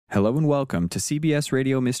Hello and welcome to CBS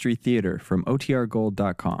Radio Mystery Theater from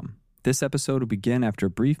OTRGold.com. This episode will begin after a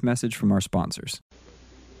brief message from our sponsors.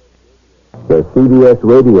 The CBS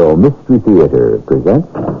Radio Mystery Theater presents...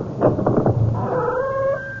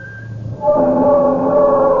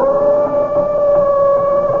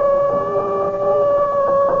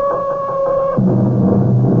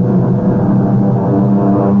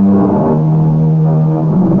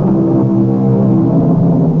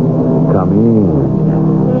 Come in.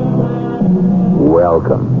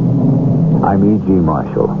 Welcome. I'm E.G.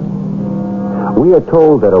 Marshall. We are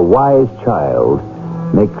told that a wise child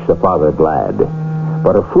makes a father glad,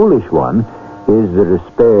 but a foolish one is the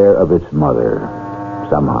despair of its mother.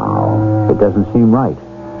 Somehow, it doesn't seem right.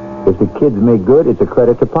 If the kids make good, it's a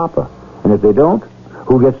credit to Papa. And if they don't,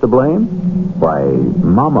 who gets the blame? Why,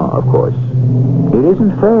 Mama, of course. It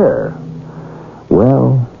isn't fair.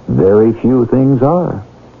 Well, very few things are.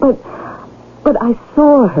 But I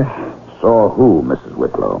saw her. Saw who, Mrs.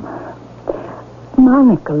 Whitlow?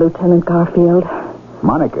 Monica, Lieutenant Garfield.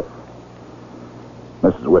 Monica.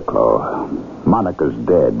 Mrs. Whitlow, Monica's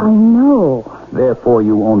dead. I know. Therefore,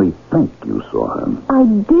 you only think you saw her. I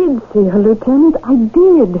did see her, Lieutenant. I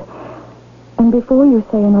did. And before you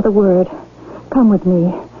say another word, come with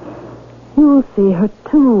me. You'll see her,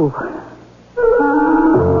 too.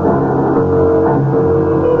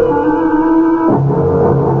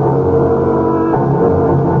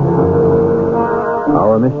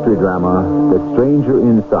 Our mystery drama, The Stranger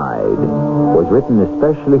Inside, was written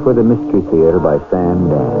especially for the Mystery Theater by Sam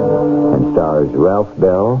Dan and stars Ralph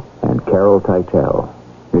Bell and Carol Teitel.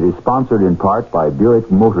 It is sponsored in part by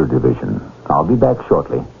Buick Motor Division. I'll be back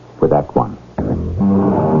shortly with Act One.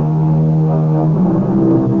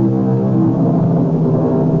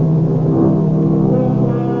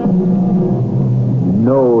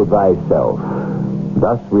 Know thyself.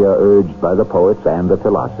 Thus we are urged by the poets and the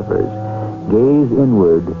philosophers. Gaze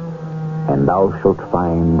inward, and thou shalt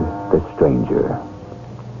find the stranger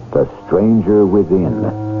within.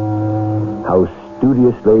 How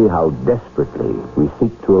studiously, how desperately we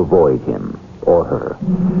seek to avoid him or her.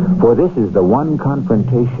 For this is the one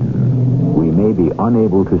confrontation we may be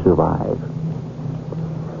unable to survive.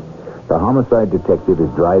 The homicide detective is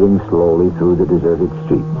driving slowly through the deserted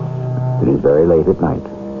streets. It is very late at night,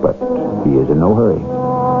 but he is in no hurry.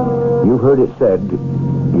 You've heard it said,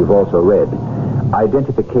 you've also read,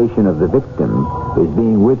 identification of the victim is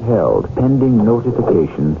being withheld pending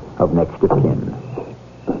notification of next of kin.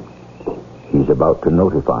 He's about to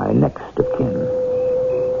notify next of kin.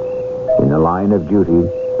 In the line of duty,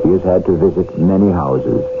 he has had to visit many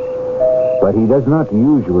houses, but he does not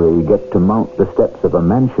usually get to mount the steps of a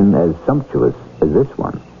mansion as sumptuous as this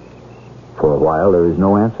one. For a while, there is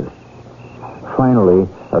no answer. Finally,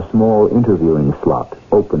 a small interviewing slot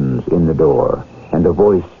opens in the door, and a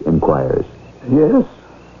voice inquires. Yes?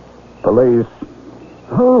 Police.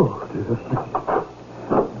 Oh.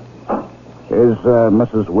 Is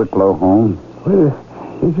Mrs. Whitlow home? Well,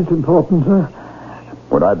 is it important, sir?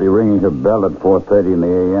 Would I be ringing her bell at 4:30 in the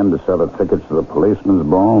a.m. to sell her tickets to the policeman's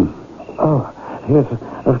ball? Oh, yes,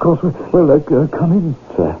 of course. Well, come in,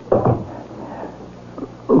 sir.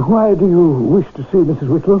 Why do you wish to see Mrs.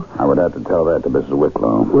 Whitlow? I would have to tell that to Mrs.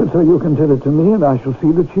 Whitlow. Well, sir, you can tell it to me, and I shall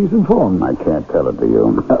see that she's informed. I can't tell it to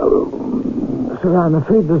you. Sir, I'm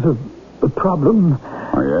afraid there's a problem.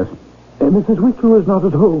 Oh, yes? Mrs. Whitlow is not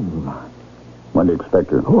at home. When do you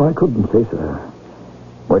expect her? Oh, I couldn't say, sir.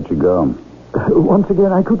 Where'd she go? Once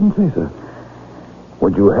again, I couldn't say, sir.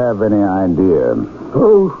 Would you have any idea?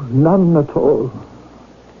 Oh, none at all.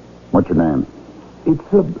 What's your name? It's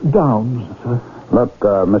Downs, sir. Look,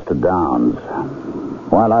 Mr. Downs,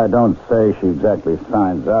 while I don't say she exactly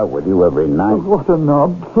signs out with you every night... Oh, what an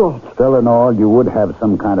odd thought. Still in all, you would have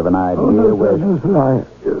some kind of an idea where... No, sir,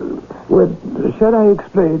 well, shall I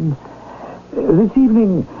explain? This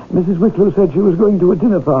evening, Mrs. Whitlow said she was going to a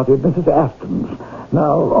dinner party at Mrs. Aston's.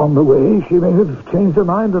 Now, on the way, she may have changed her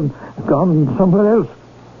mind and gone somewhere else.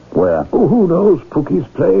 Where? Oh, who knows? Pookie's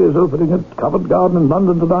play is opening at Covent Garden in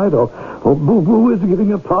London tonight, or Boo Boo is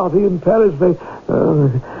giving a party in Paris. They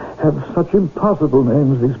have such impossible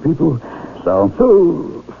names, these people. So?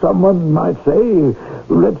 So, someone might say,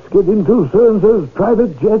 let's get into so-and-so's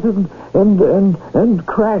private jet and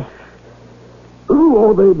crash.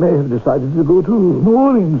 Or they may have decided to go to New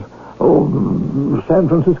Orleans or San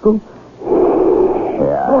Francisco.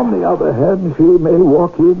 Yeah. On the other hand, she may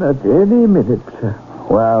walk in at any minute.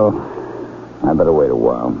 Well, I better wait a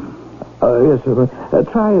while. Yes, sir.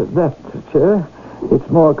 Try that chair. It's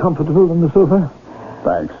more comfortable than the sofa.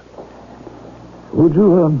 Thanks. Would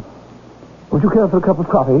you care for a cup of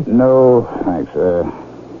coffee? No, thanks.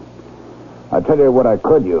 I tell you what I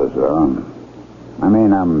could use, I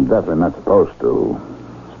mean, I'm definitely not supposed to,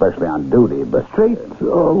 especially on duty, but... Straight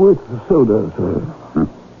or with soda, sir?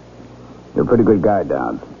 You're a pretty good guy,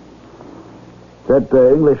 Downs. Is that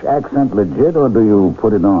English accent legit, or do you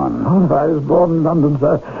put it on? Oh, I was born in London,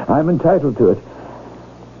 sir. I'm entitled to it.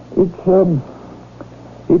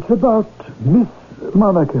 It's about Miss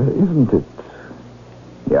Monica, isn't it?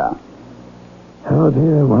 Yeah. Oh,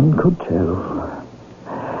 dear, one could tell.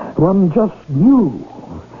 One just knew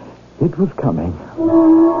it was coming.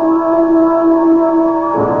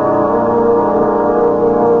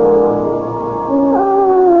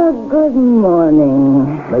 Good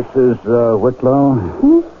morning. Mrs. Whitlow?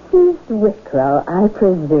 Mrs. Whitlow, I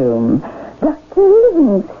presume. Dr.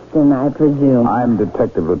 Livingston, I presume. I'm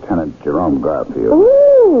Detective Lieutenant Jerome Garfield.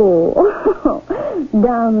 Ooh.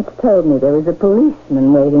 Downs told me there was a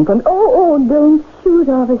policeman waiting for me. Oh, don't shoot,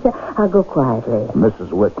 officer. I'll go quietly.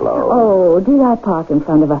 Mrs. Whitlow. Oh, did I park in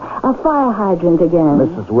front of a fire hydrant again?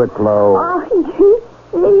 Mrs. Whitlow. Oh, you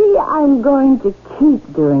see, I'm going to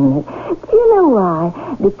keep doing it. Do you know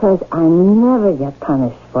why? Because I never get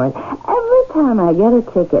punished for it. Every time I get a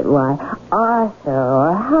ticket, why, Arthur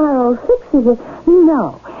or Harold fixes it.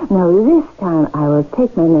 No, this time I will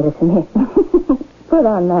take my medicine here. Put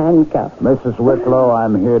on the handcuff. Mrs. Whitlow,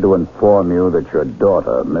 I'm here to inform you that your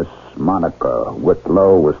daughter, Miss Monica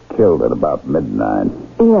Whitlow, was killed at about midnight.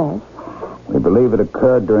 Yes. We believe it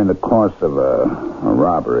occurred during the course of a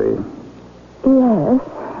robbery. Yes.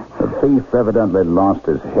 The thief evidently lost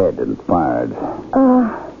his head and fired.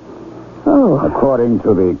 According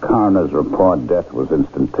to the coroner's report, death was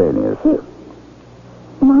instantaneous.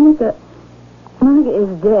 Monica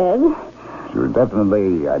is dead. She was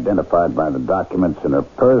definitely identified by the documents in her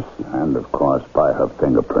purse and, of course, by her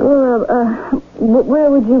fingerprints. Well, where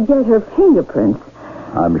would you get her fingerprints?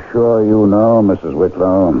 I'm sure you know, Mrs.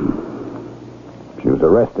 Whitlow. She was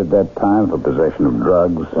arrested that time for possession of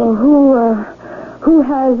drugs. Well, who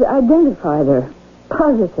has identified her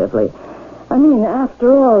positively? I mean,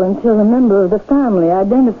 after all, until a member of the family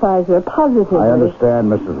identifies her positively. I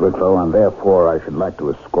understand, Mrs. Whitlow, and therefore I should like to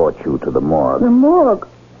escort you to the morgue. The morgue?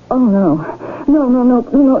 Oh, no.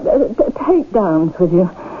 Take Downs with you.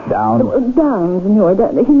 Downs? Downs knew her.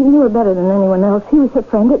 He knew her better than anyone else. He was her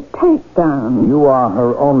friend. Take Downs. You are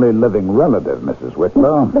her only living relative, Mrs.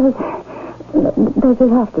 Whitlow. Does it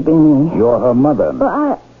have to be me? You're her mother.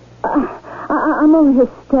 Well, I'm only her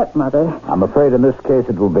stepmother. I'm afraid in this case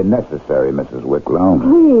it will be necessary, Mrs. Whitlow.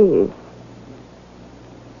 Please.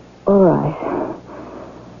 All right.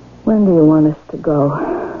 When do you want us to go?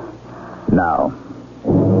 Now.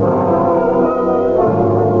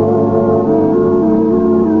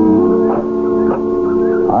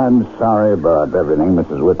 I'm sorry about everything,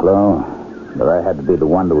 Mrs. Whitlow, but I had to be the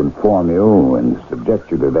one to inform you and subject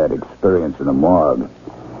you to that experience in the morgue.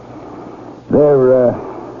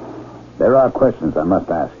 There are questions I must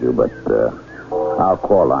ask you, but I'll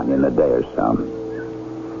call on you in a day or so.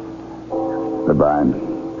 Goodbye.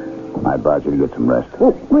 I advise you to get some rest.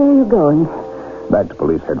 Where are you going? Back to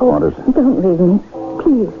police headquarters. Oh, don't leave me.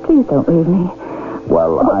 Please don't leave me.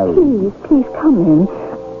 Well, Please come in.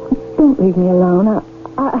 Don't leave me alone.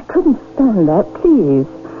 I couldn't stand that. Please.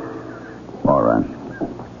 All right.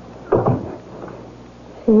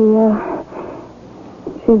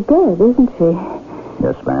 She's dead, isn't she?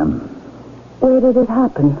 Yes, ma'am. Where did it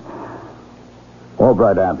happen?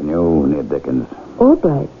 Albright Avenue, near Dickens.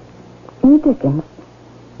 Albright? Near Dickens?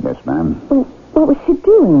 Yes, ma'am. Well, what was she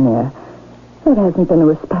doing there? That hasn't been a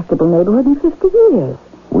respectable neighborhood in 50 years.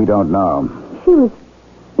 We don't know. She was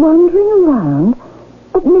wandering around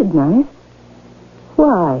at midnight?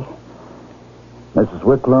 Why? Mrs.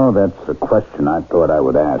 Whitlow, that's a question I thought I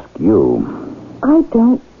would ask you. I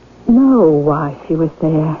don't know why she was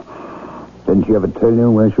there. Didn't she ever tell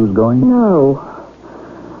you where she was going? No.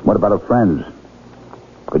 What about her friends?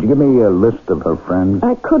 Could you give me a list of her friends?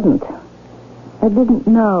 I couldn't. I didn't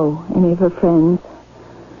know any of her friends.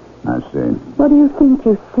 I see. What do you think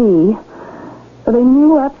you see? They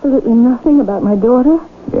knew absolutely nothing about my daughter?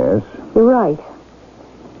 Yes. You're right.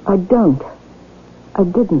 I don't. I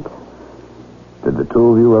didn't. Did the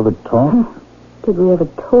two of you ever talk? Did we ever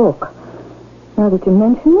talk? Now that you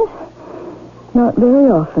mention it, not very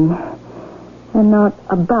often. And not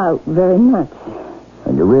about very much.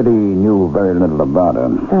 And you really knew very little about her?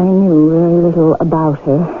 I knew very little about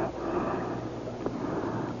her.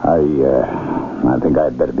 I think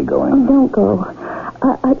I'd better be going. Oh, don't go.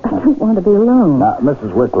 I don't want to be alone.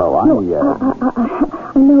 Mrs. Whitlow, I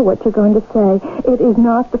know what you're going to say. It is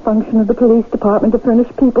not the function of the police department to furnish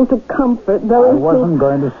people to comfort those I wasn't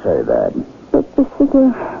going to say that. But this is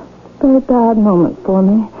a very bad moment for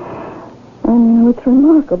me. And it's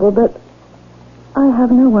remarkable, but I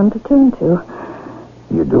have no one to turn to.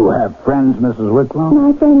 You do have friends, Mrs. Wicklow?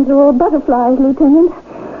 My friends are all butterflies, Lieutenant.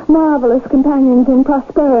 Marvelous companions in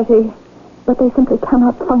prosperity. But they simply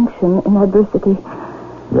cannot function in adversity.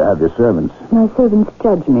 You have your servants. My servants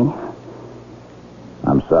judge me.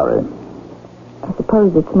 I'm sorry. I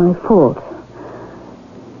suppose it's my fault.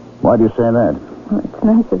 Why do you say that? Well, it's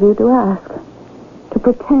nice of you to ask. To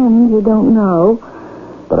pretend you don't know.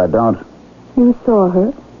 But I don't. You saw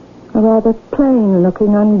her. A rather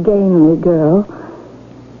plain-looking, ungainly girl.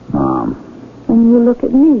 Mom. And you look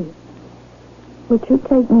at me. Would you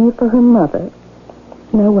take me for her mother?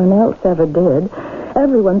 No one else ever did.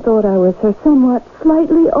 Everyone thought I was her somewhat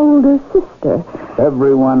slightly older sister.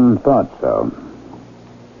 Everyone thought so.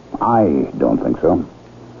 I don't think so.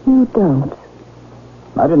 You don't?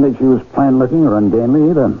 I didn't think she was plain-looking or ungainly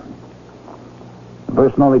either. The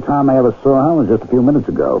first and only time I ever saw her was just a few minutes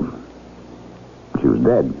ago. She was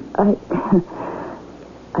dead. I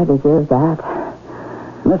deserve that.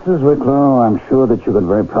 Mrs. Wicklow, I'm sure that you could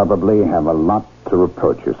very probably have a lot to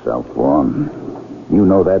reproach yourself for. You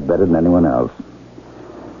know that better than anyone else.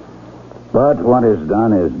 But what is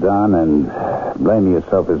done, and blaming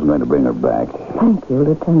yourself isn't going to bring her back. Thank you,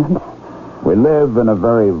 Lieutenant. We live in a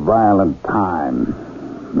very violent time.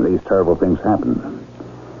 These terrible things happen.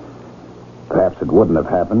 Perhaps it wouldn't have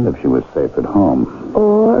happened if she was safe at home.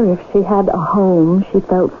 Or if she had a home she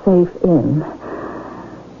felt safe in.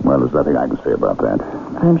 Well, there's nothing I can say about that.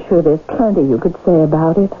 I'm sure there's plenty you could say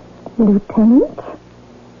about it, Lieutenant.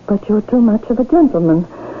 But you're too much of a gentleman.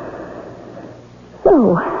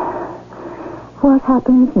 So, what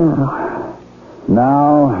happens now?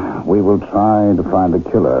 Now, we will try to find the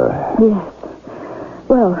killer. Yes.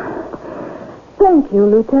 Well, thank you,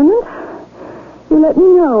 Lieutenant. You let me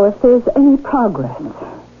know if there's any progress.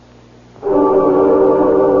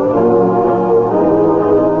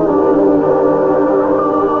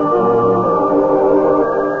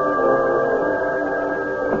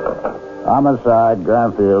 Homicide,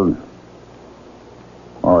 Garfield.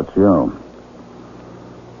 Oh, it's you.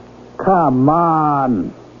 Come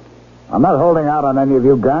on. I'm not holding out on any of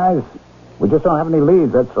you guys. We just don't have any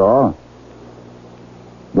leads, that's all.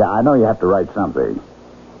 Yeah, I know you have to write something.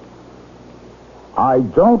 I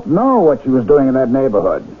don't know what she was doing in that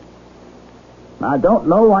neighborhood. I don't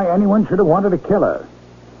know why anyone should have wanted to kill her.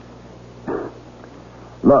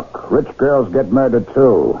 Look, rich girls get murdered,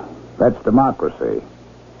 too. That's democracy.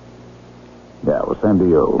 Yeah, well, same to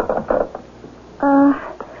you.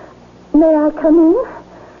 May I come in?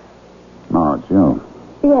 No, it's you.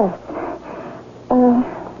 Yes.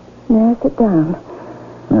 May I sit down?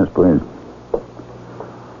 Yes, please.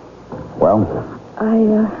 Well?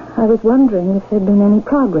 I was wondering if there'd been any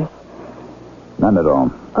progress. None at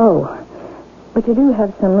all. Oh, but you do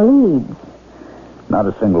have some leads. Not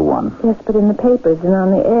a single one. Yes, but in the papers and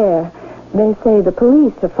on the air, they say the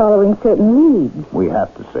police are following certain leads. We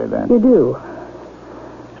have to say that. You do?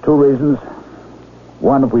 There's two reasons.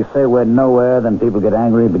 One, if we say we're nowhere, then people get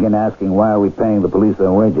angry and begin asking why are we paying the police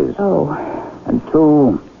their wages. Oh. And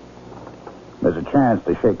two, there's a chance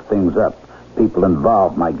to shake things up. People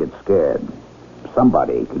involved might get scared.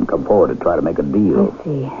 Somebody can come forward and try to make a deal. I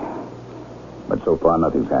see. But so far,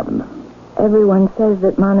 nothing's happened. Everyone says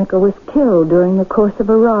that Monica was killed during the course of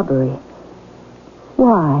a robbery.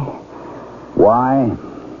 Why? Why?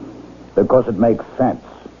 Because it makes sense.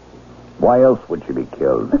 Why else would she be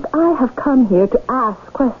killed? But I have come here to ask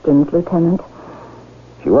questions, Lieutenant.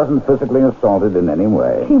 She wasn't physically assaulted in any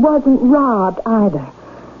way. She wasn't robbed either.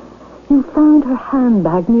 You found her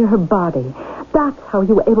handbag near her body. That's how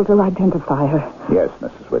you were able to identify her. Yes,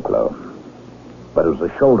 Mrs. Wicklow. But it was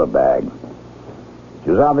a shoulder bag.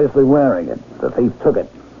 She was obviously wearing it. The thief took it.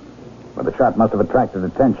 But the shot must have attracted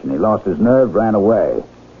attention. He lost his nerve, ran away.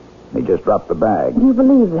 He just dropped the bag. You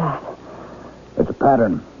believe that? It's a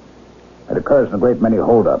pattern. It occurs in a great many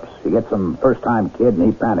holdups. You get some first-time kid and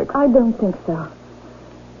he panics. I don't think so.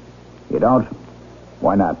 You don't?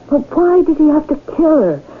 Why not? But why did he have to kill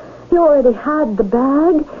her? He already had the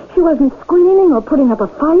bag. She wasn't screaming or putting up a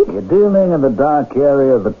fight. You're dealing in the dark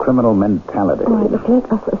area of the criminal mentality. All right,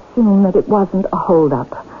 let us assume that it wasn't a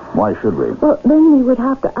holdup. Why should we? Well, then we would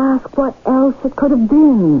have to ask what else it could have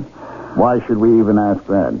been. Why should we even ask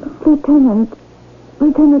that?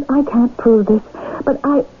 Lieutenant, I can't prove this, but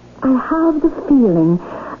I have the feeling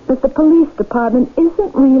that the police department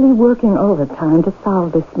isn't really working overtime to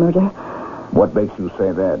solve this murder. What makes you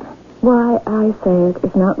say that? Why I say it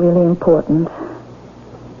is not really important.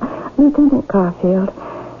 Lieutenant Garfield,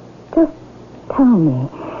 just tell me,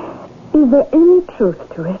 is there any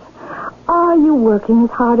truth to it? Are you working as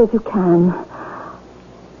hard as you can?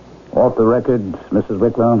 Off the record, Mrs.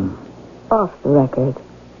 Wicklow? Off the record.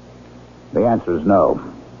 The answer is no.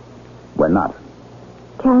 We're not.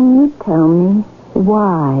 Can you tell me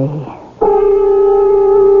why?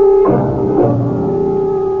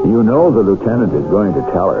 You know the lieutenant is going to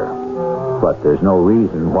tell her, but there's no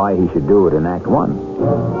reason why he should do it in Act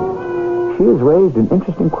 1. She has raised an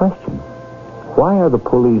interesting question. Why are the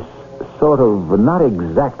police sort of not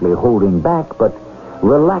exactly holding back, but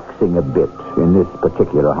relaxing a bit in this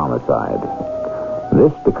particular homicide?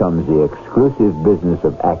 This becomes the exclusive business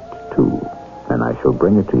of Act 2, and I shall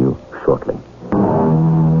bring it to you shortly.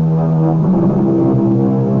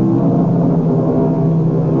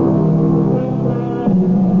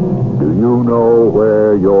 Do you know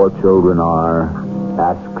where your children are?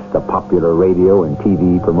 Asks the popular radio and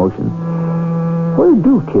TV promotion. Where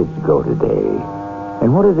do kids go today?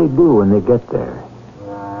 And what do they do when they get there?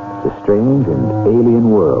 It's a strange and alien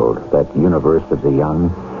world, that universe of the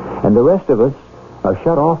young, and the rest of us are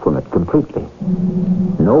shut off from it completely.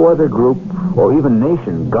 No other group or even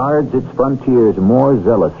nation guards its frontiers more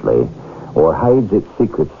zealously or hides its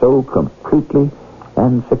secrets so completely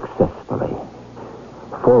and successfully.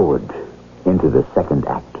 Forward into the second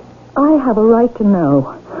act. I have a right to know.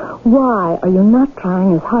 Why are you not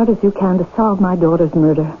trying as hard as you can to solve my daughter's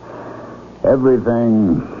murder?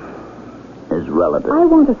 Everything is relative. I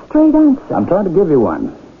want a straight answer. I'm trying to give you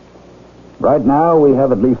one. Right now, we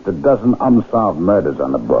have at least a dozen unsolved murders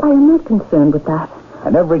on the book. I am not concerned with that.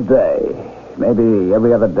 And every day, maybe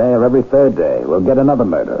every other day or every third day, we'll get another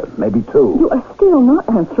murder, maybe two. You are still not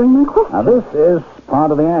answering my question. Now, this is part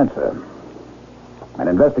of the answer. An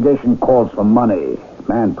investigation calls for money,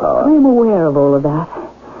 manpower. I am aware of all of that.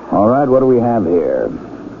 All right, what do we have here?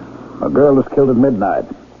 A girl was killed at midnight.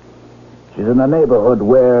 She's in a neighborhood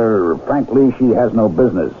where, frankly, she has no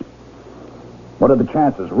business. What are the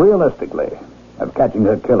chances, realistically, of catching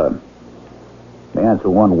her killer? The answer,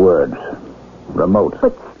 one word. Remote.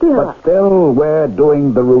 But still, we're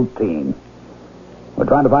doing the routine. We're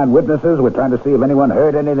trying to find witnesses. We're trying to see if anyone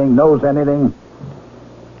heard anything, knows anything.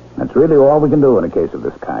 That's really all we can do in a case of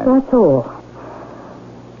this kind. That's all.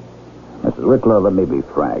 Mrs. Wicklow, let me be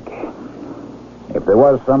frank. If there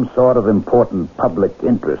was some sort of important public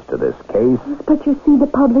interest to this case... But you see, the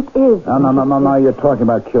public is... No, you're talking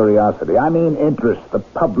about curiosity. I mean interest, the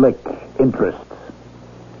public interests.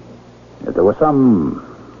 If there was some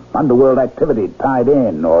underworld activity tied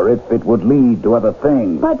in, or if it would lead to other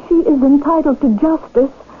things... But she is entitled to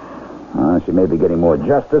justice. She may be getting more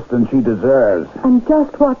justice than she deserves. And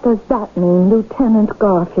just what does that mean, Lieutenant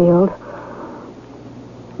Garfield?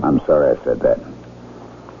 I'm sorry I said that.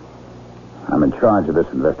 I'm in charge of this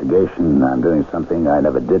investigation. I'm doing something I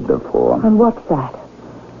never did before. And what's that?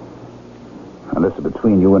 Now, this is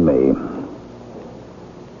between you and me.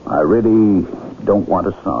 I really don't want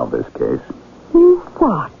to solve this case. You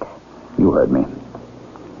what? You heard me.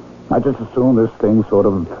 I just assumed this thing sort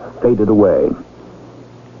of faded away.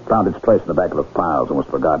 Found its place in the back of the files and was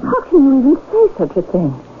forgotten. How can you even say such a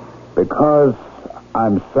thing? Because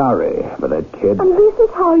I'm sorry for that kid. And this is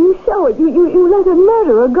how you show it. You let a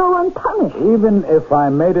murderer go unpunished. Even if I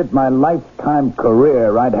made it my lifetime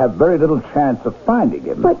career, I'd have very little chance of finding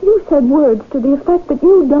him. But you said words to the effect that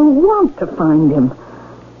you don't want to find him.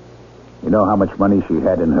 You know how much money she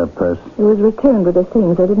had in her purse? It was returned with the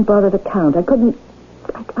things. I didn't bother to count. I couldn't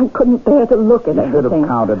bear to look at You everything. should have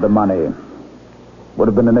counted the money. Would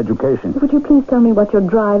have been an education. Would you please tell me what you're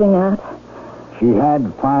driving at? She had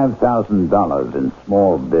 $5,000 in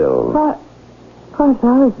small bills.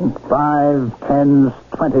 5,000? 5, 10s,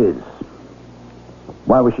 20s.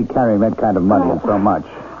 Why was she carrying that kind of money and so much?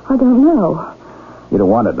 I don't know. You don't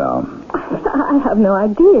want to know. I have no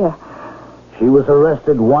idea. She was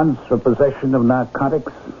arrested once for possession of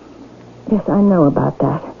narcotics. Yes, I know about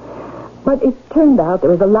that. But it turned out there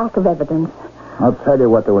was a lack of evidence. I'll tell you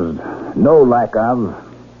what there was no lack of.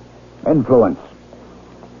 Influence.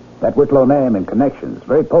 That Wicklow name and connections.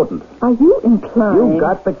 Very potent. Are you implying... You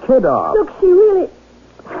got the kid off. Look, she really...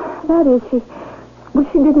 That is,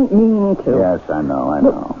 she didn't mean to. Yes, I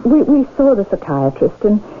know. Look, we saw the psychiatrist,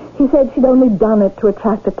 and he said she'd only done it to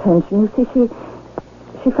attract attention. You see,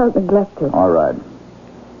 she felt neglected. All right.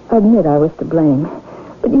 I admit I was to blame.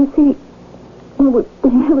 But you see, we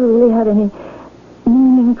never really had any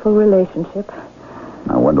meaningful relationship.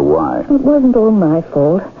 I wonder why. It wasn't all my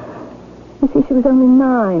fault. You see, she was only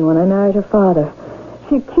 9 when I married her father.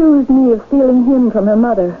 She accused me of stealing him from her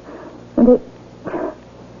mother. And it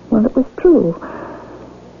was true.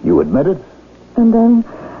 You admit it? And then,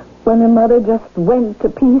 when her mother just went to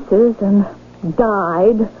pieces and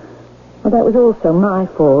died, well, that was also my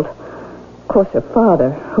fault. Of course, her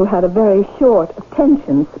father, who had a very short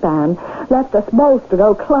attention span, left us both to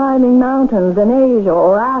go climbing mountains in Asia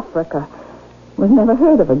or Africa. Was never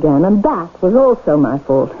heard of again, and that was also my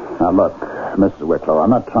fault. Now, look, Mrs. Wicklow, I'm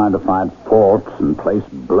not trying to find faults and place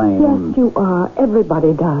blame. Yes, you are.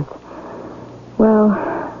 Everybody does. Well,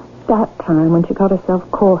 that time when she got herself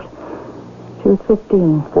caught, she was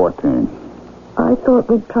 15. 14. I thought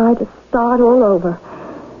we'd try to start all over.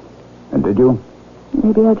 And did you?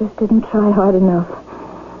 Maybe I just didn't try hard enough.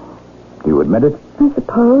 Do you admit it? I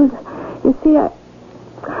suppose. You see,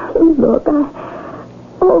 Look,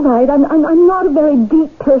 all right, I'm not a very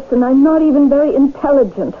deep person. I'm not even very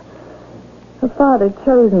intelligent. Her father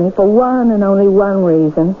chose me for one and only one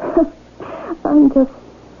reason. I'm just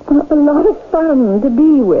a lot of fun to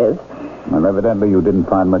be with. Well, evidently you didn't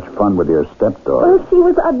find much fun with your stepdaughter. Well, she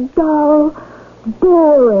was a dull,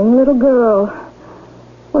 boring little girl.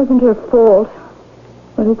 Wasn't her fault.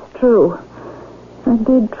 But it's true. I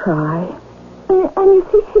did try. And you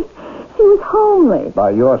see, she was homely.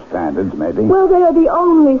 By your standards, maybe. Well, they're the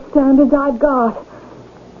only standards I've got.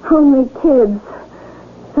 Homely kids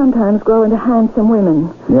sometimes grow into handsome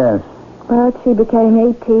women. Yes. But she became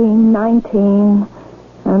 18, 19,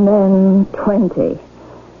 and then 20.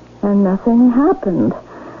 And nothing happened.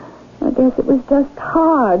 I guess it was just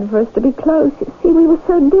hard for us to be close. You see, we were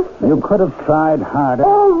so different. You could have tried harder.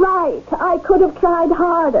 All right. I could have tried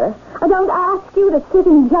harder. I don't ask you to sit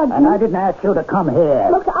and judge me. And I didn't ask you to come here.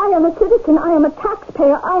 Look, I am a citizen. I am a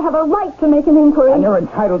taxpayer. I have a right to make an inquiry. And you're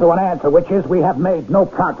entitled to an answer, which is we have made no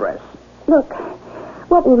progress. Look,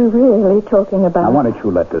 what were we really talking about? I wanted you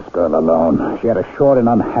to let this girl alone. She had a short and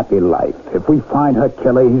unhappy life. If we find her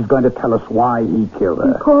killer, he's going to tell us why he killed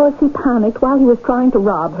her. Of course, he panicked while he was trying to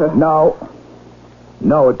rob her. No,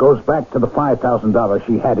 it goes back to the $5,000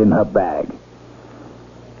 she had in her bag.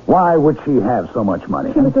 Why would she have so much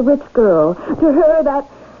money? She was a rich girl. To her, that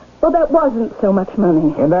wasn't so much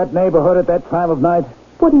money. In that neighborhood at that time of night?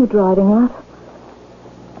 What are you driving at?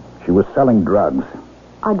 She was selling drugs.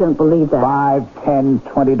 I don't believe that. $5, $10,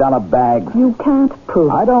 $20 bags. You can't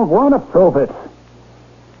prove it. I don't want to prove it.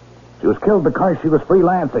 She was killed because she was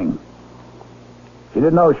freelancing. She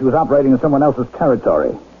didn't know she was operating in someone else's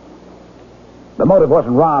territory. The motive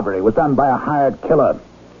wasn't robbery. It was done by a hired killer.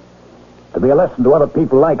 To be a lesson to other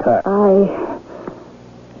people like her. I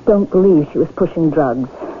don't believe she was pushing drugs.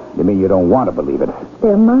 You mean you don't want to believe it?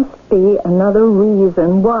 There must be another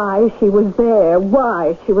reason why she was there,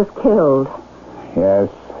 why she was killed. Yes.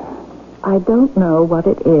 I don't know what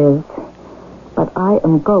it is, but I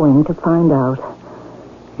am going to find out.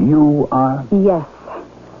 You are? Yes.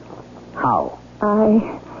 How?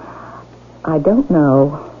 I don't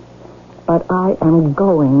know, but I am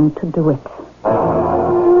going to do it.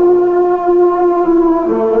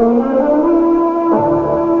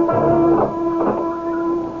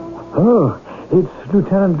 Oh, it's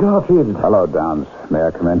Lieutenant Garfield. Hello, Downs. May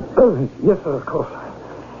I come in? Oh, yes, sir, of course.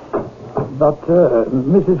 But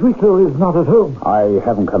Mrs. Wicklow is not at home. I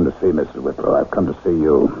haven't come to see Mrs. Wicklow. I've come to see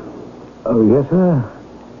you. Oh, yes, sir.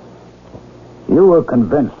 You were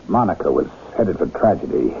convinced Monica was headed for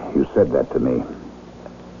tragedy. You said that to me.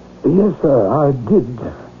 Yes, sir, I did.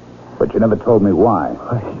 But you never told me why.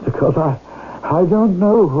 Because I don't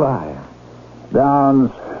know why.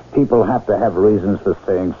 Downs, people have to have reasons for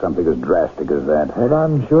saying something as drastic as that. Well,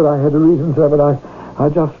 I'm sure I had a reason, sir, but I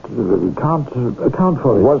just can't account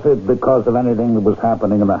for it. Was it because of anything that was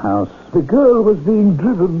happening in the house? The girl was being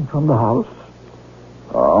driven from the house.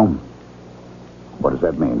 Oh? What does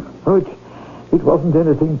that mean? Oh, it wasn't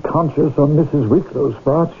anything conscious on Mrs. Wicklow's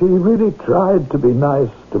part. She really tried to be nice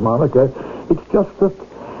to Monica. It's just that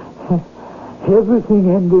everything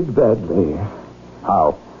ended badly.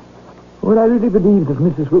 How? Well, I really believe that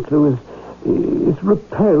Mrs. Wicklow is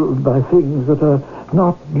repelled by things that are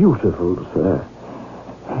not beautiful, sir.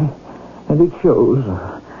 And it shows.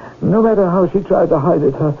 No matter how she tried to hide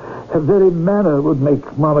it, her very manner would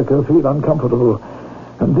make Monica feel uncomfortable.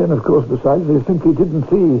 And then, of course, besides, they simply didn't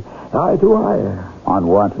see eye to eye. On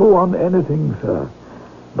what? Oh, on anything, sir.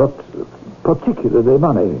 But particularly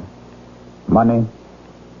money. Money?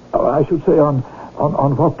 Oh, I should say on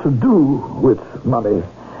what to do with money.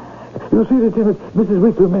 You see, Lieutenant, Mrs.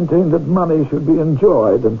 Wicklow maintained that money should be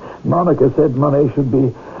enjoyed, and Monica said money should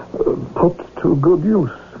be put to good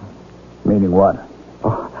use. Meaning what?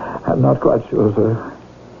 Oh, I'm not quite sure, sir.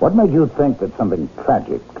 What made you think that something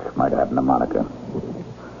tragic might happen to Monica?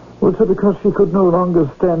 Well, sir, because she could no longer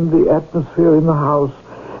stand the atmosphere in the house,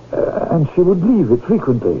 and she would leave it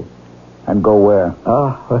frequently. And go where?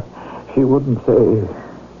 She wouldn't say.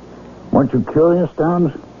 Weren't you curious,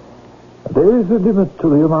 Downs? There is a limit to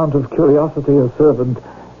the amount of curiosity a servant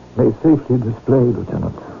may safely display,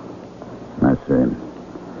 Lieutenant. I see.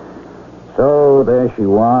 So there she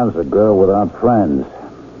was, a girl without friends.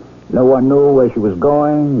 No one knew where she was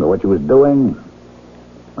going or what she was doing.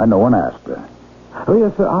 And no one asked her. Oh,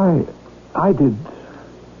 yes, sir, I did.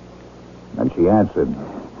 And she answered,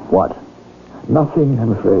 what? Nothing,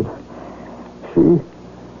 I'm afraid.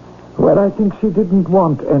 Well, I think she didn't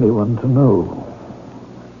want anyone to know.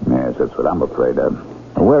 Yes, that's what I'm afraid of.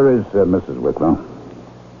 Where is Mrs. Wicklow?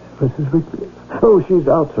 Mrs. Wicklow? Oh, she's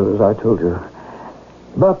out, sir, as I told you.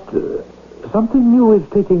 But something new is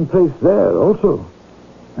taking place there also.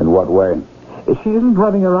 In what way? She isn't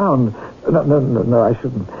running around. No, I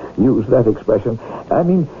shouldn't use that expression. I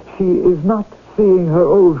mean, she is not seeing her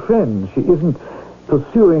old friends. She isn't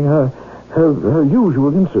pursuing her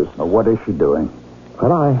usual interests. Well, what is she doing?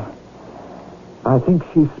 Well, I think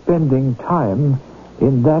she's spending time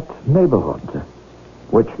in that neighborhood.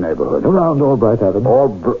 Which neighborhood? Around Albright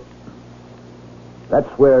Avenue. That's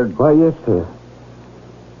where... Why, yes, sir.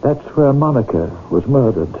 That's where Monica was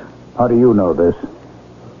murdered. How do you know this?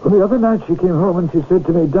 Well, the other night she came home and she said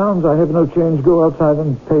to me, Downs, I have no change. Go outside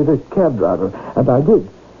and pay the cab driver. And I did.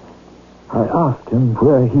 I asked him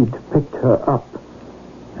where he'd picked her up.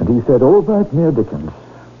 And he said, Albright near Dickens.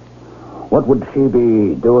 What would she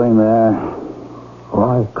be doing there?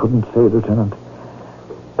 Oh, I couldn't say, Lieutenant.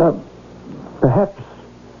 Perhaps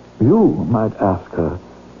you might ask her.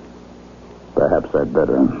 Perhaps I'd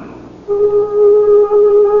better.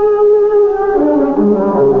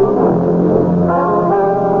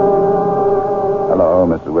 Hello,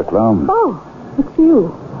 Mr. Wicklow. Oh, it's you.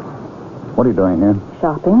 What are you doing here?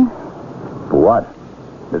 Shopping. For what?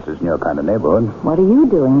 This isn't your kind of neighborhood. What are you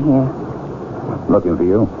doing here? Looking for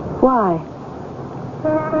you. Why?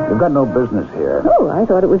 You've got no business here. Oh, I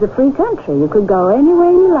thought it was a free country. You could go any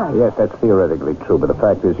way you like. Yes, that's theoretically true, but the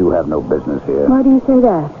fact is you have no business here. Why do you say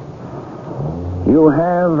that? You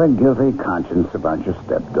have a guilty conscience about your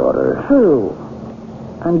stepdaughter. True.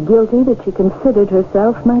 I'm guilty that she considered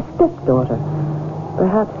herself my stepdaughter.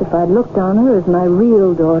 Perhaps if I'd looked on her as my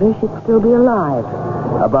real daughter, she'd still be alive.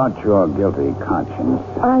 About your guilty conscience.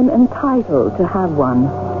 I'm entitled to have one.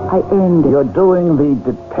 I earned it. You're doing the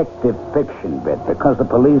detective fiction bit. Because the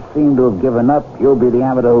police seem to have given up, you'll be the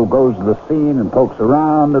amateur who goes to the scene and pokes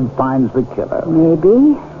around and finds the killer.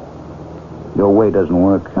 Maybe. Your way doesn't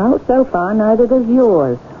work. Well, so far, neither does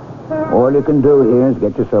yours. All you can do here is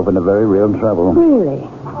get yourself into very real trouble. Really?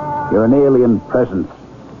 You're an alien presence.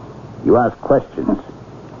 You ask questions.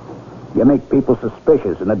 You make people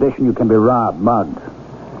suspicious. In addition, you can be robbed, mugged,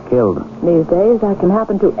 killed. These days, that can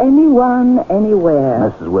happen to anyone,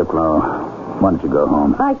 anywhere. Mrs. Wicklow, why don't you go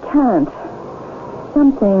home? I can't.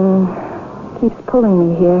 Something keeps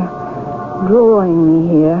pulling me here, drawing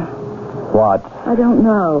me here. What? I don't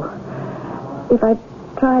know. If I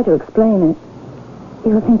try to explain it,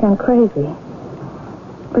 you'll think I'm crazy.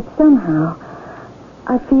 But somehow,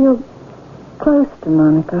 I feel close to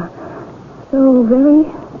Monica. So very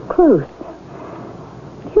close.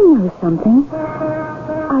 Do you know something?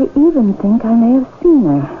 I even think I may have seen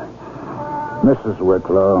her. Mrs.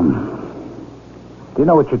 Wicklow, do you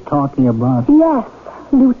know what you're talking about? Yes,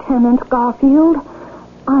 Lieutenant Garfield.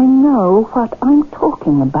 I know what I'm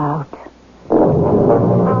talking about.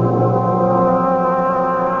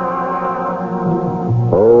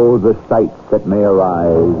 Oh, the sights that may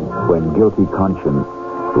arise when guilty conscience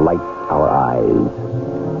lights our eyes.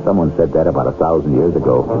 Someone said that about 1,000 years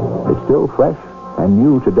ago. It's still fresh and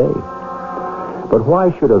new today. But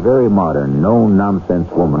why should a very modern, no-nonsense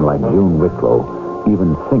woman like June Wicklow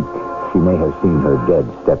even think she may have seen her dead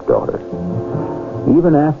stepdaughter?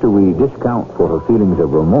 Even after we discount for her feelings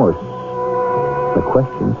of remorse, the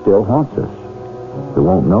question still haunts us. We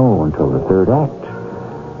won't know until the third act,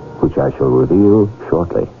 which I shall reveal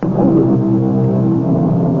shortly.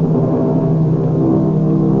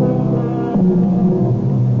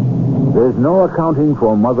 There's no accounting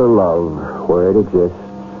for mother love where it exists,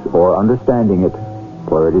 or understanding it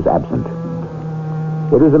where it is absent.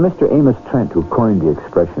 It was a Mr. Amos Trent who coined the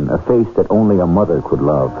expression, a face that only a mother could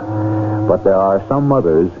love. But there are some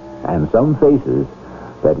mothers and some faces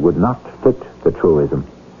that would not fit the truism.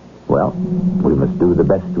 Well, we must do the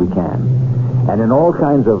best we can. And in all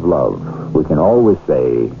kinds of love, we can always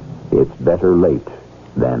say, it's better late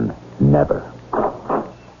than never.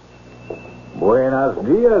 Buenos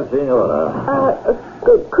dias, senora.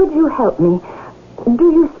 Could you help me?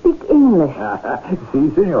 Do you speak English?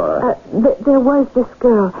 Si, senora. There was this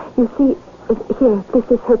girl. You see, here, this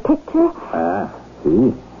is her picture.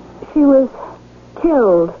 Si. She was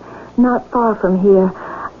killed not far from here.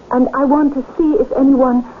 And I want to see if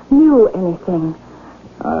anyone knew anything.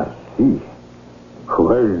 Si.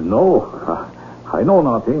 Well, no. I know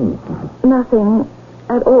nothing. Nothing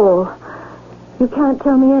at all. You can't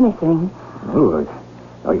tell me anything. Oh,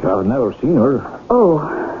 I have never seen her. Oh.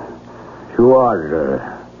 You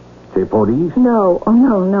are the police? No. Oh,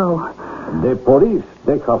 no. The police,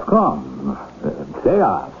 they have come. They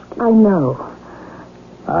ask. I know.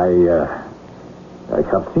 I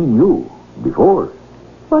have seen you before.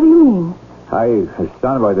 What do you mean? I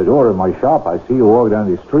stand by the door of my shop. I see you walk down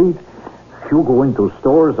the street. You go into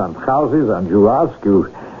stores and houses and you ask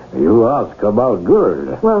about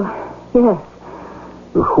girl. Well, yes.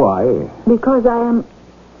 Why? Because I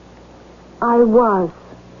was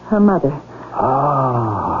her mother.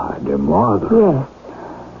 Ah, the mother. Yes.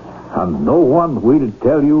 And no one will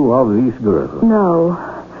tell you of this girl. No.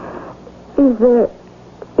 Is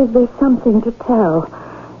there something to tell?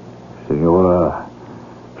 Senora,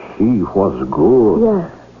 she was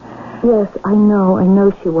good. Yes, I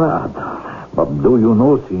know she was. But do you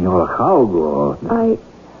know, Senora, how good?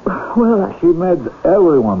 She She made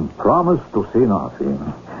everyone promise to say nothing.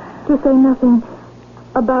 To say nothing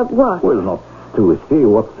about what? Well, not to say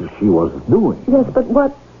what she was doing. Yes, but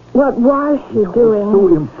what was she doing? So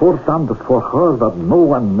important for her that no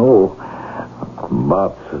one know.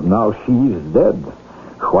 But now she is dead.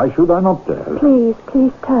 Why should I not tell? Please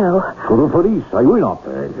tell. To the police, I will not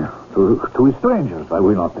tell. To strangers, I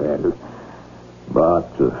will not tell.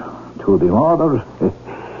 But to the mother,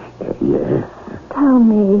 yes. Tell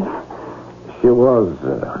me. She was,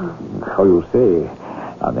 how you say,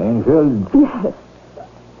 an angel. Yes,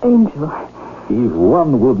 angel. If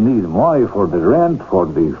one would need money for the rent, for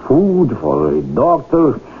the food, for a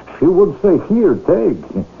doctor, she would say, here, take.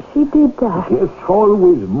 She did that. Yes,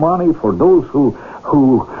 always money for those who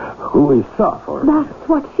is suffer. That's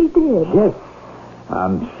what she did. Yes.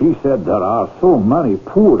 And she said there are so many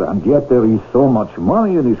poor, and yet there is so much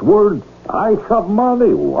money in this world. I have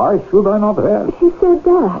money. Why should I not have? She said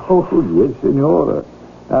that. Oh, yes, Senora.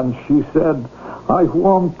 And she said, I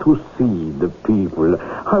want to see the people.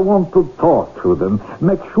 I want to talk to them,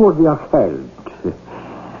 make sure they are helped.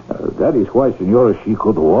 That is why, Senora, she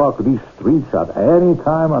could walk these streets at any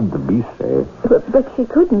time and be safe. But she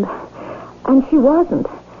couldn't. And she wasn't.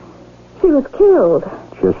 She was killed.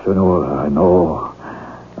 Yes, Senora, I know.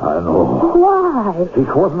 Why?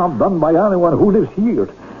 It was not done by anyone who lives here.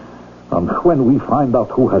 And when we find out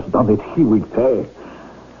who has done it, he will pay.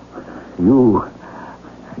 You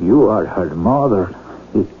are her mother.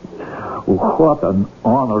 What an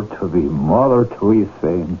honor to be mother to a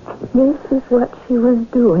saint. This is what she was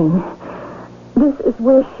doing. This is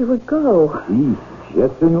where she would go.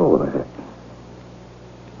 Yes, Senora.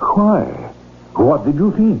 Why? What did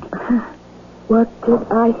you think? What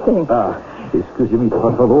did I think? Excuse me,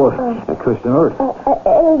 por favor. Question Earth.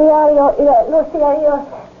 El diario, los diarios.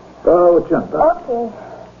 80. Okay.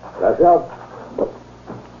 Gracias.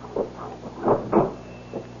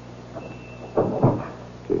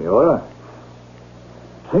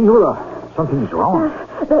 Senora, something is wrong.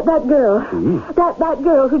 That girl. See? That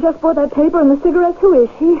girl who just bought that paper and the cigarettes, who is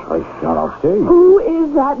she? I cannot say. Who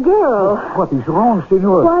is that girl? What is wrong,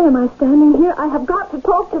 Senora? Why am I standing here? I have got to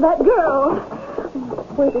talk to that girl.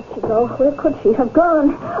 Where did she go? Where could she have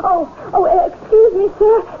gone? Excuse me,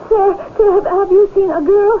 sir. Sir, have you seen a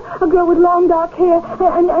girl? A girl with long dark hair,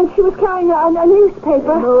 and she was carrying a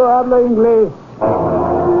newspaper. No habla inglés.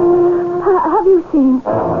 Have you seen?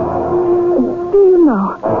 Do you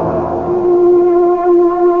know?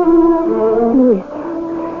 Luis,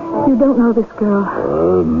 you don't know this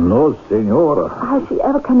girl. No, Senora. Has she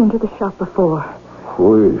ever come into the shop before?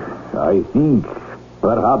 Well, I think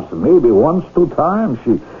perhaps maybe once, 2 times.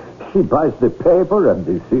 She buys the paper and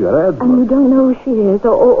the cigarettes. And you don't know who she is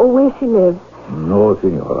or where she lives? No,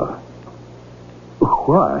 Senora.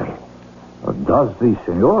 Why? Does the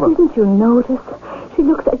Senora... Didn't you notice? She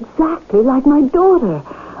looks exactly like my daughter.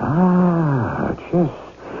 Yes.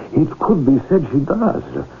 It could be said she does.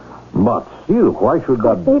 But still, why should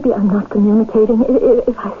that... Baby, I'm not communicating.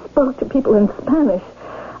 If I spoke to people in Spanish,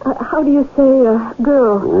 how do you say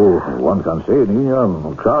girl? Oh, one can say niña,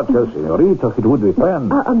 muchacha, señorita. It would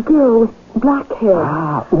depend. A girl with black hair.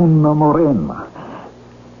 Una morena.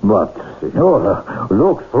 But, Senora,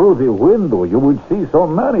 look through the window. You would see so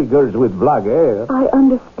many girls with black hair. I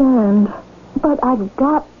understand. But I've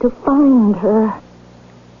got to find her.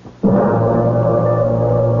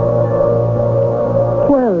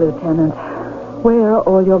 Well, Lieutenant, where are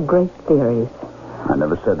all your great theories? I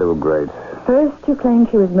never said they were great. First, you claimed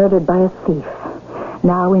she was murdered by a thief.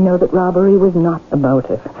 Now we know that robbery was not the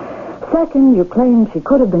motive. Second, you claimed she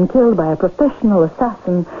could have been killed by a professional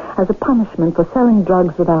assassin as a punishment for selling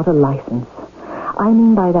drugs without a license. I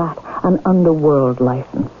mean by that, an underworld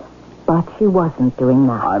license. But she wasn't doing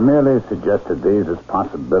that. I merely suggested these as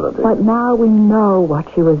possibilities. But now we know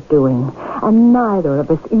what she was doing, and neither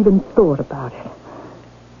of us even thought about it.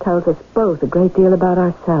 Tells us both a great deal about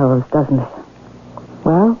ourselves, doesn't it?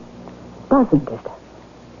 Well, doesn't it?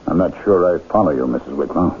 I'm not sure I follow you, Mrs.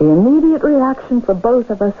 Wicklow. The immediate reaction for both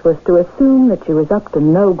of us was to assume that she was up to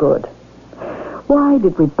no good. Why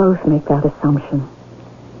did we both make that assumption?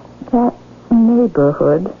 That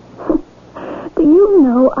neighborhood. Do you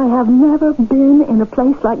know I have never been in a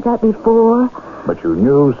place like that before? But you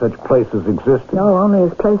knew such places existed. No, only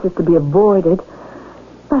as places to be avoided.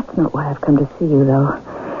 That's not why I've come to see you, though.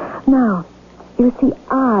 Now, you see,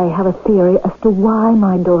 I have a theory as to why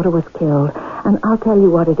my daughter was killed, and I'll tell you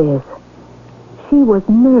what it is. She was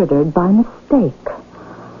murdered by mistake.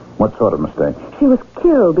 What sort of mistake? She was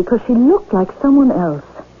killed because she looked like someone else.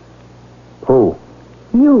 Who?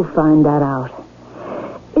 You find that out.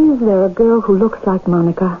 Is there a girl who looks like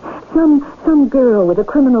Monica? Some girl with a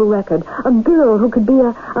criminal record. A girl who could be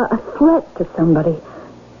a threat to somebody.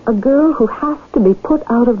 A girl who has to be put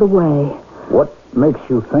out of the way. What makes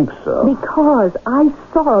you think so? Because I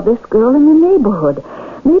saw this girl in the neighborhood.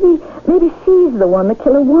 Maybe she's the one the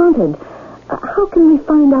killer wanted. How can we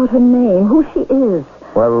find out her name, who she is?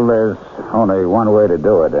 Well, there's only one way to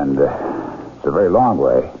do it, and it's a very long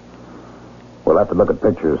way. We'll have to look at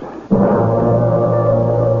pictures.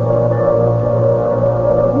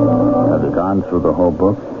 Have you gone through the whole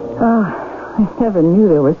book? Oh, I never knew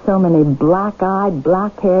there were so many black-eyed,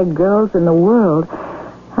 black-haired girls in the world,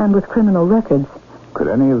 and with criminal records. Could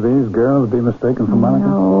any of these girls be mistaken for Monica?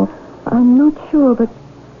 No, I'm not sure, but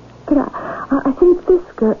I think this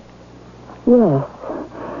girl...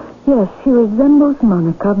 Yes, she resembles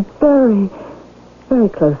Monica very, very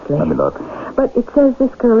closely. Let me look. But it says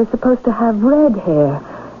this girl is supposed to have red hair.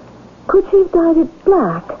 Could she have dyed it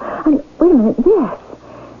black? And, wait a minute, yes.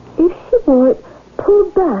 If she wore it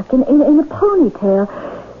pulled back in a ponytail,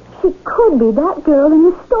 she could be that girl in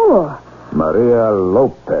the store. Maria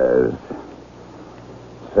Lopez.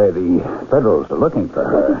 Say, the Federals are looking for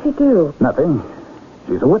her. What did she do? Nothing.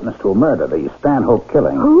 She's a witness to a murder, the Stanhope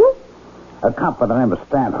killing. Who? A cop by the name of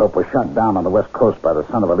Stanhope was shot down on the West Coast by the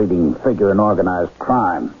son of a leading figure in organized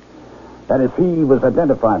crime. That is, he was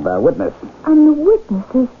identified by a witness. And the witness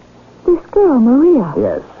is this girl, Maria.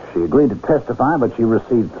 Yes, she agreed to testify, but she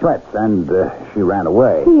received threats, and she ran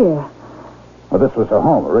away. Here. Well, this was her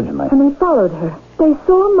home originally. And they followed her. They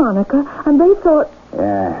saw Monica, and they thought...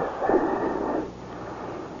 Yes,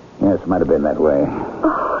 it might have been that way.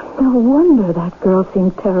 Oh, no wonder that girl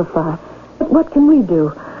seemed terrified. But what can we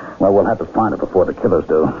do? Well, we'll have to find her before the killers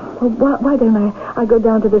do. Well, why don't I go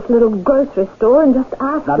down to this little grocery store and just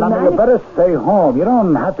ask Now, them? you better stay home. You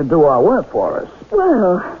don't have to do our work for us.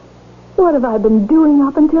 Well, what have I been doing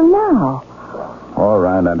up until now? All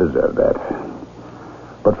right, I deserve that.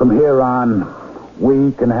 But from here on,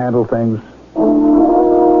 we can handle things.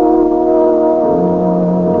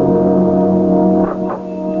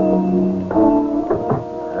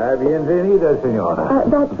 Bienvenida, senora.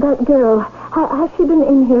 That girl, has she been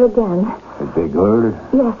in here again? The big girl?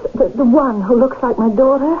 Yes, the one who looks like my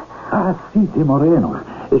daughter. Citi Moreno.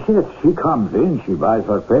 She comes in, she buys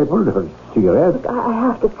her paper, her cigarettes. I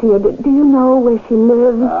have to see her. Do you know where she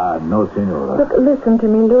lives? No, senora. Look, listen to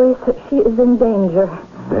me, Luis. She is in danger.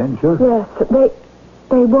 Danger? Yes,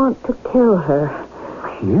 they want to kill her.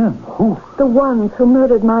 Kill? Who? The ones who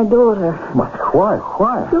murdered my daughter. But why?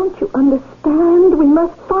 Don't you understand? We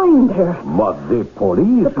must find her. But the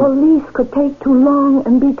police... The police could take too long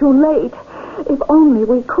and be too late. If only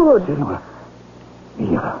we could. Senora.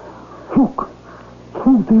 Mira. Look.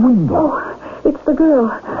 Through the window. Oh, it's the girl.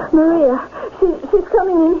 Maria. She's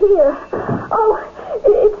coming in here. Oh,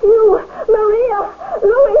 it's you. Maria.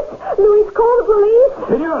 Luis, call the police.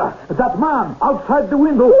 Senora, that man outside the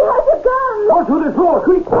window. He has a gun. Go to the floor,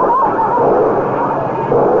 quick.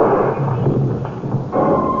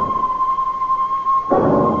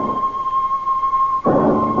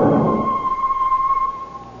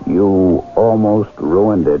 You almost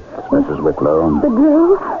ruined it, Mrs. Wicklow. The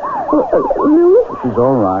girl? Luis? She's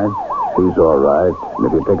all right. She's all right. And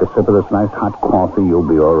if you take a sip of this nice hot coffee, you'll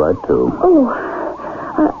be all right, too. Oh,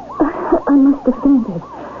 I must have fainted.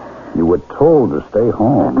 You were told to stay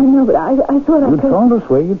home. I know, but I thought You told us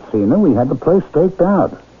where you'd seen her. We had the place staked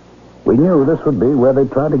out. We knew this would be where they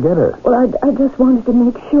tried to get her. Well, I just wanted to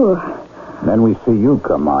make sure. Then we see you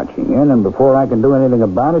come marching in, and before I can do anything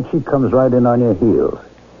about it, she comes right in on your heels.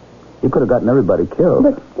 You could have gotten everybody killed.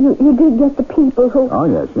 But you did get the people who... Oh,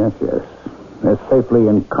 yes. They're safely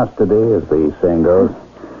in custody, as the saying goes.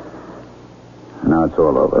 Now it's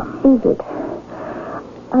all over. Is it?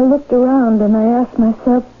 I looked around and I asked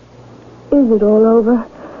myself, is it all over?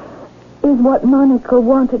 Is what Monica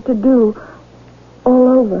wanted to do all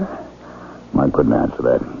over? I couldn't answer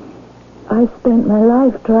that. I spent my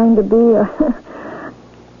life trying to be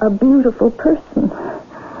a beautiful person.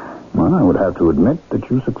 Well, I would have to admit that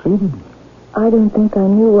you succeeded. I didn't think I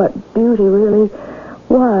knew what beauty really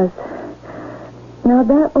was. Now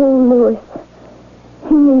that old Louis,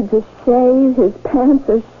 he needs a shave, his pants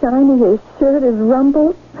are shiny, his shirt is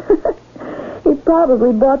rumpled. He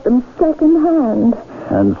probably bought them second hand.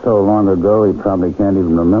 And so long ago, he probably can't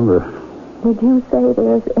even remember. Would you say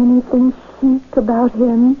there's anything chic about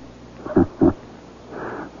him?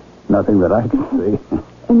 Nothing that I can see.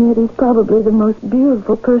 And yet he's probably the most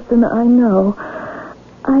beautiful person I know.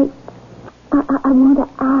 I want to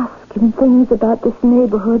ask him things about this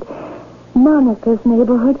neighborhood, Monica's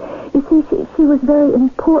neighborhood. You see, she was very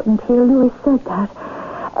important here. Louis said that.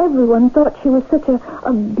 Everyone thought she was such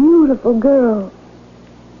a beautiful girl.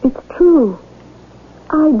 It's true.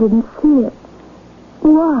 I didn't see it.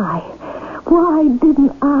 Why? Why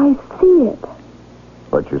didn't I see it?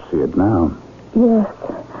 But you see it now. Yes.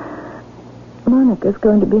 Monica's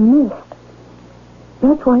going to be missed.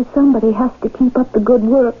 That's why somebody has to keep up the good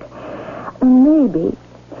work. And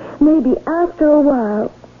maybe after a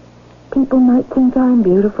while, people might think I'm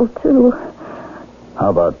beautiful, too. How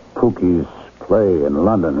about Pookie's play in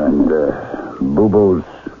London and Bubo's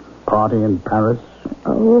party in Paris?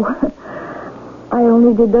 Oh, I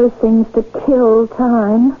only did those things to kill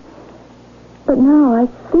time. But now I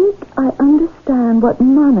think I understand what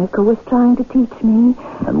Monica was trying to teach me.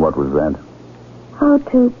 And what was that? How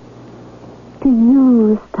to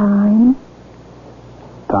use time.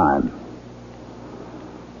 Time.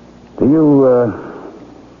 Do you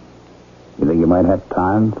think you might have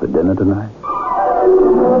time for dinner tonight?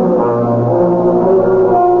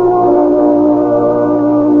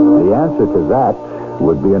 The answer to that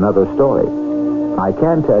would be another story. I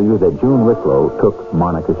can tell you that June Wicklow took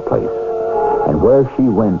Monica's place. And where she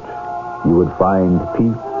went, you would find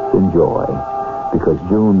peace and joy, because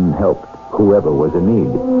June helped whoever was in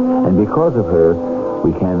need. And because of her,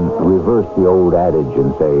 we can reverse the old adage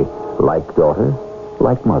and say, like daughter,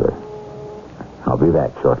 like mother. I'll be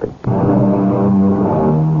back shortly.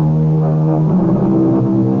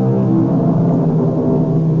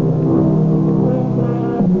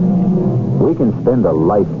 We can spend a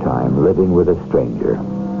lifetime living with a stranger,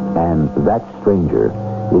 and that stranger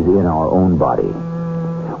is in our own body.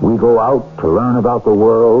 We go out to learn about the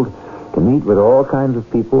world, to meet with all kinds of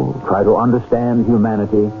people, try to understand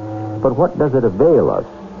humanity. But what does it avail us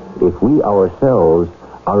if we ourselves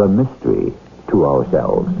are a mystery to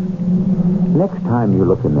ourselves? Next time you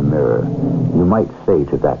look in the mirror, you might say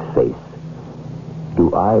to that face,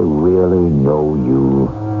 do I really know you?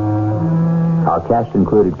 Our cast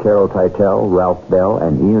included Carol Teitel, Ralph Bell,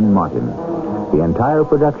 and Ian Martin. The entire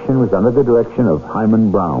production was under the direction of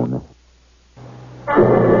Hyman Brown.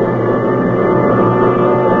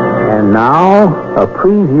 And now, a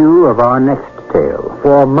preview of our next tale.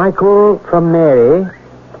 For Michael from Mary,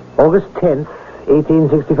 August 10th,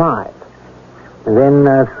 1865. And then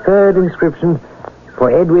a third inscription for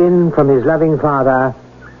Edwin from his loving father.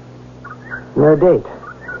 No date.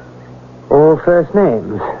 All first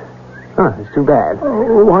names. Oh, it's too bad.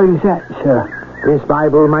 Oh, why is that, sir? This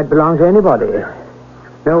Bible might belong to anybody.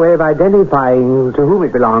 No way of identifying to whom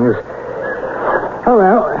it belongs. Oh,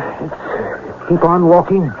 well, let's keep on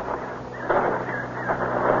walking.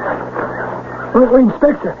 Oh,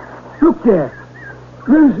 Inspector, look there.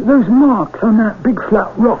 Those marks on that big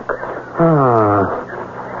flat rock. Ah,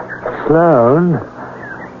 Sloan,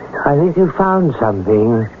 I think you found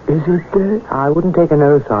something. Is it there? I wouldn't take an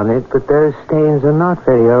oath on it, but those stains are not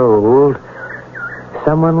very old.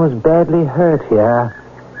 Someone was badly hurt here.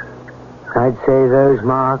 I'd say those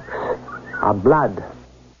marks are blood.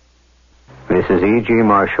 This is E.G.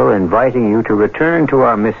 Marshall inviting you to return to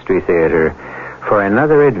our Mystery Theater for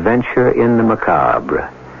another adventure in the macabre.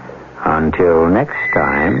 Until next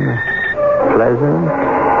time, pleasant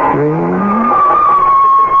dreams.